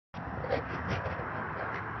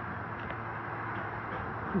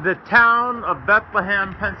the town of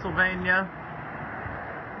Bethlehem, Pennsylvania.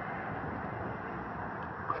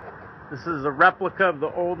 This is a replica of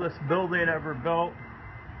the oldest building ever built.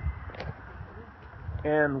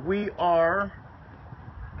 And we are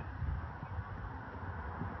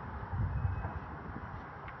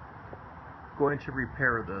going to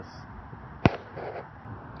repair this.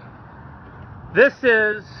 This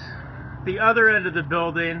is the other end of the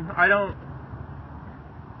building. I don't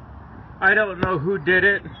know who did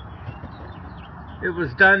it. It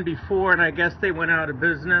was done before and I guess they went out of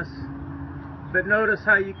business. But notice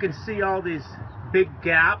how you can see all these big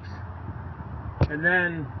gaps and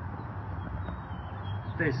then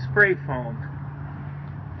they spray foamed.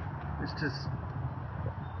 It's just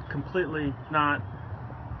completely not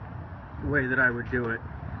the way that I would do it.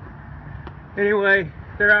 Anyway,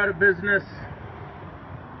 they're out of business.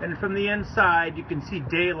 And from the inside you can see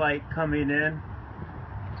daylight coming in.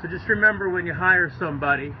 So just remember, when you hire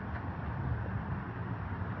somebody,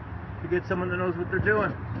 you get someone that knows what they're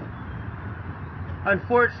doing.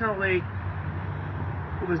 Unfortunately,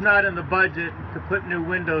 it was not in the budget to put new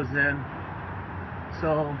windows in.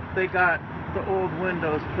 So they got the old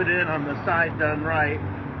windows put in on the side done right,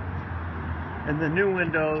 and the new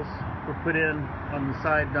windows were put in on the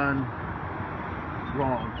side done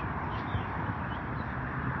wrong.